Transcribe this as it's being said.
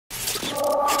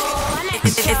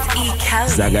Ycee.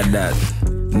 Zagadat,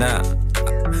 nah,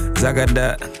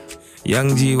 Zagadat.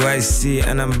 Young G, Ycee,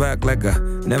 and I'm back like I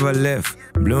never left.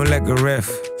 Blown like a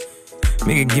ref.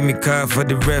 Make it give me car for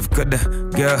the ref, cause the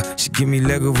girl, she give me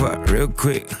leg over real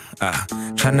quick.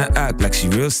 Tryna act like she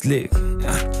real slick.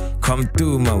 Come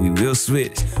through, man, we will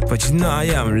switch. But you know I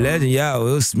am legend, yeah,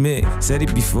 Will Smith. Said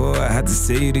it before, I had to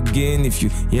say it again. If you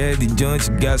hear the joint,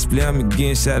 you gotta play him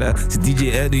again. Shout out to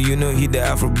DJ Edu, you know he the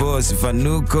Afro boss. If I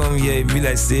knew come, yeah, it be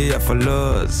like say I for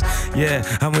lost. Yeah,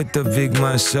 I'm with the big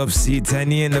man shop, see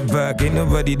Tinny in the back. Ain't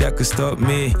nobody that could stop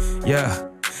me, yeah.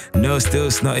 No, still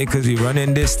snotty, cause we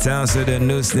running this town, so there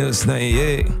no still snotty,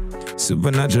 yeah.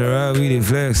 Supernatural, we the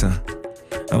flex, huh?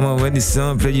 I'm on when the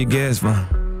sun play your gas, man.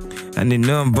 And they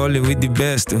know I'm ballin' with the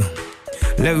best, though.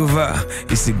 Legova,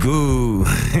 it's a good.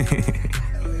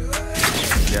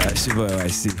 Yeah, it's your boy,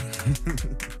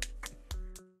 Ycee.